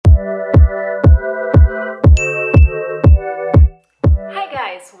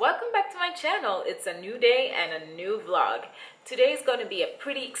my channel. It's a new day and a new vlog. Today is going to be a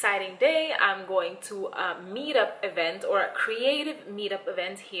pretty exciting day. I'm going to a meetup event, or a creative meetup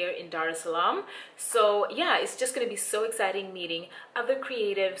event here in Dar es Salaam. So yeah, it's just going to be so exciting meeting other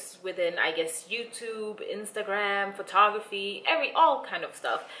creatives within, I guess, YouTube, Instagram, photography, all kind of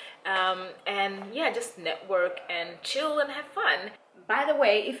stuff. And yeah, just network and chill and have fun. By the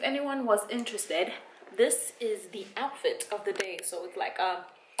way, if anyone was interested, this is the outfit of the day. So it's like a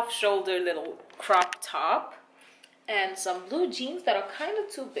off-shoulder little crop top and some blue jeans that are kind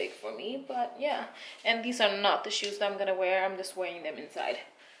of too big for me, but yeah. And these are not the shoes that I'm gonna wear. I'm just wearing them inside.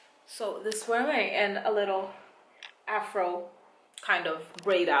 So this wearing, and a little afro kind of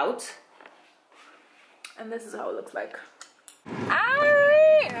braid out. And this is how it looks like.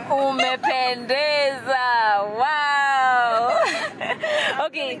 Ay, umependeza! Wow!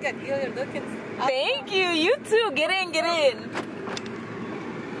 Okay. Thank you. You too. Get in. Get in.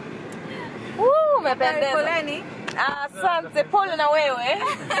 Woo, umependeza. Asante, pole na wewe.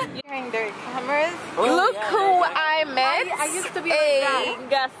 Carrying their cameras. Look who I met. I used to be like that.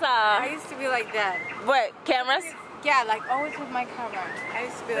 Gasa. I used to be like that. What, cameras? Yeah, like always with my camera. I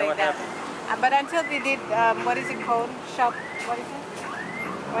used to be like that. But until they did, what is it called? Shop, what is it?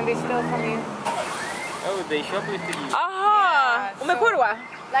 When they steal from you. Oh, they shoplifted you. Aha! Yeah, Umepurwa?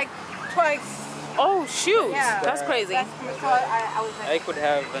 Like twice. Oh shoot! Yeah. That's crazy. So I was like, I could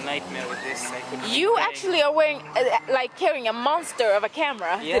have a nightmare with this. You actually are wearing, like carrying a monster of a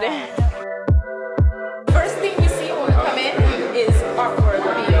camera today. First thing we see when we come in is artwork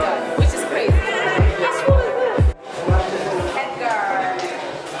being done, which is crazy. Edgar.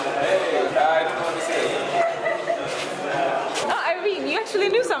 Oh, Irene, you actually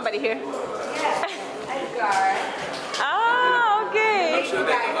knew somebody here. yeah, Edgar. Ah, okay.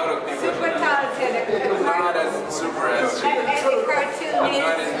 Super talented. Not as super as And the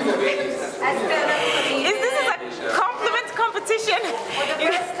cartoonist. Is this a compliment competition? For the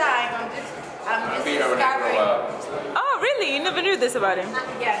first time, I'm just discovering. Oh, really? You never knew this about him?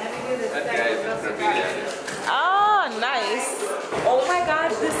 Yeah, let me do this. Oh, nice. Oh my God,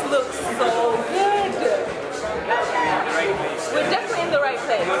 this looks so good. We're definitely in the right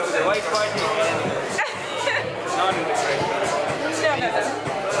place. Go to the white party and not in the right place. No.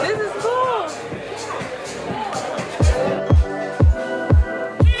 This is cool.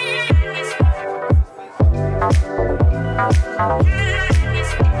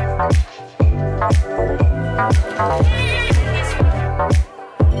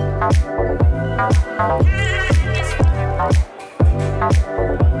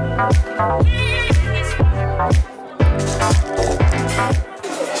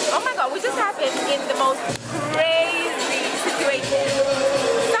 Oh my God, we just happened in the most crazy situation.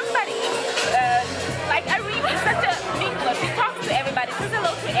 Somebody, like Irene is such a mingler. She talks to everybody, says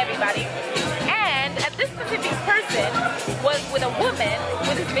hello to everybody. And this specific person was with a woman,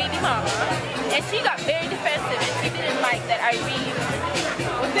 with his baby mama, and she got very defensive and she didn't like that Irene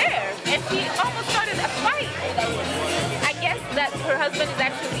was there. And she almost started a fight. I guess that her husband is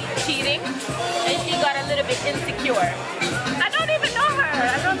actually cheating and she got a little bit insecure. I don't even know her.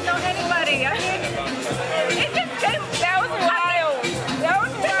 I don't know anybody. I mean, it just came, that was wild. That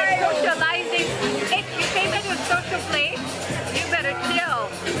was wild. Socializing. If you came into a social place, you better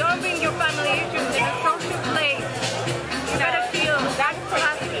chill. Don't bring your family issues in a social place. You better chill. That's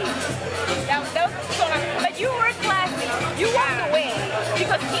classy. That was so nice. But you were classy. You walked away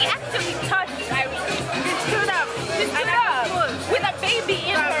because he actually touched Irene. She stood up. She stood up with a baby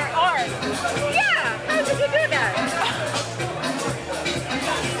in her arms. Yeah. How did you do that?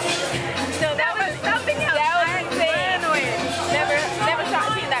 No, that was something else. That was insane. Never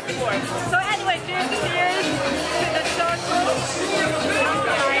seen that before. So anyway, cheers to the social.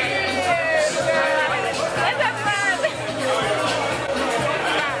 Let's have fun.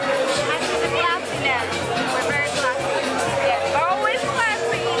 And to the classiness. We're very classy. Yeah, always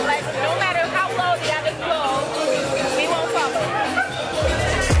classy. Like no matter how low the others go, we won't follow.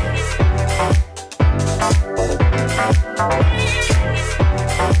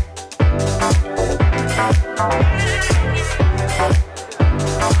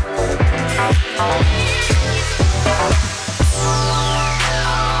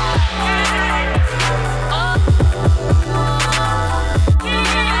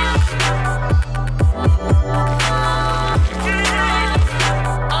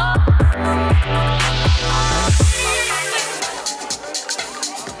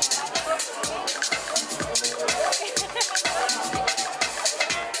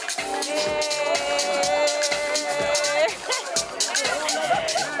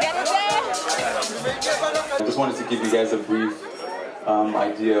 I just wanted to give you guys a brief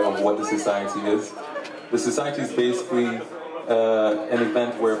idea of what the society is. The society is basically an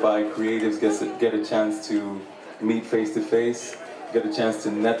event whereby creatives get a chance to meet face to face, get a chance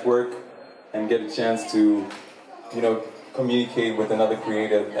to network, and get a chance to, communicate with another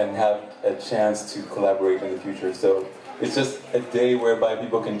creative and have a chance to collaborate in the future. So it's just a day whereby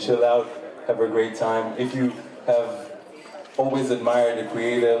people can chill out, have a great time. If you have always admired a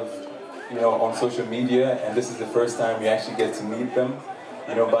creative, on social media, and this is the first time you actually get to meet them,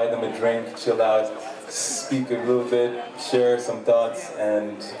 buy them a drink, chill out, speak a little bit, share some thoughts,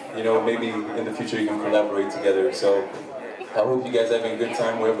 and maybe in the future you can collaborate together. So I hope you guys are having a good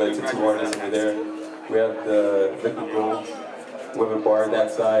time. We have the two artists over there. We have the liquor bowl. We have a bar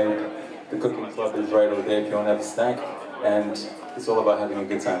that side. The cooking club is right over there if you want to have a snack. And it's all about having a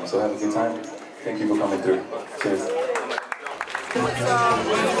good time. So have a good time. Thank you for coming through. Cheers. Are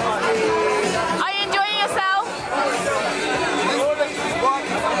you enjoying yourself?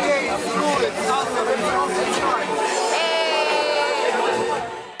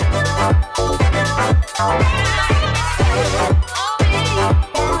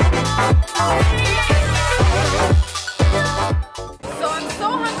 So I'm so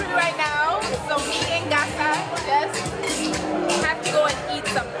hungry right now. So me and Gasa just have to go and eat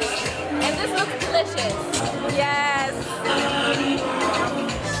something. And this looks delicious. Yes.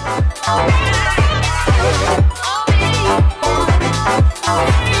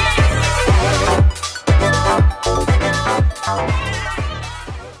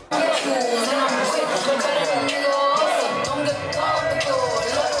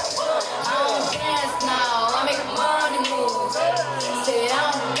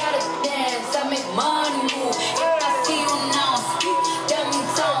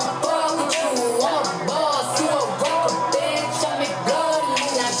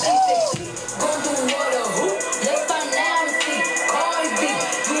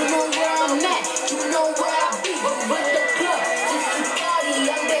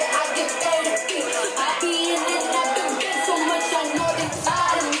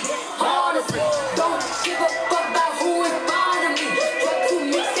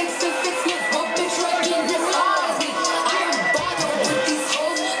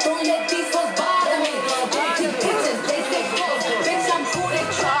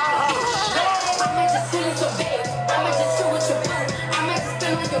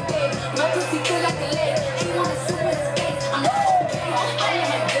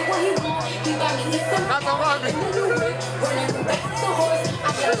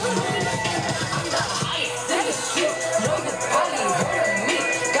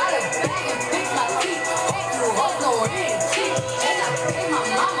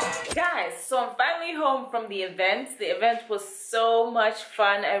 Guys, so I'm finally home from the event. The event was so much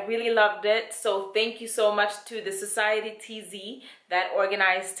fun. I really loved it. So thank you so much to the Society TZ that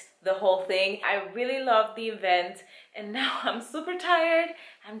organized the whole thing. I really loved the event, and now I'm super tired.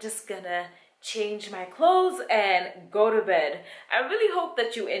 I'm just gonna change my clothes and go to bed. I really hope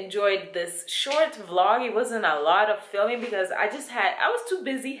that you enjoyed this short vlog. It wasn't a lot of filming because I was too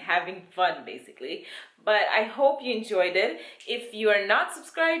busy having fun basically. But I hope you enjoyed it. If you are not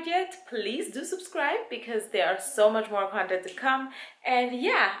subscribed yet, please do subscribe because there are so much more content to come. And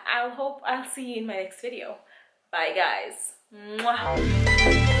yeah, I'll see you in my next video. Bye guys. Mwah.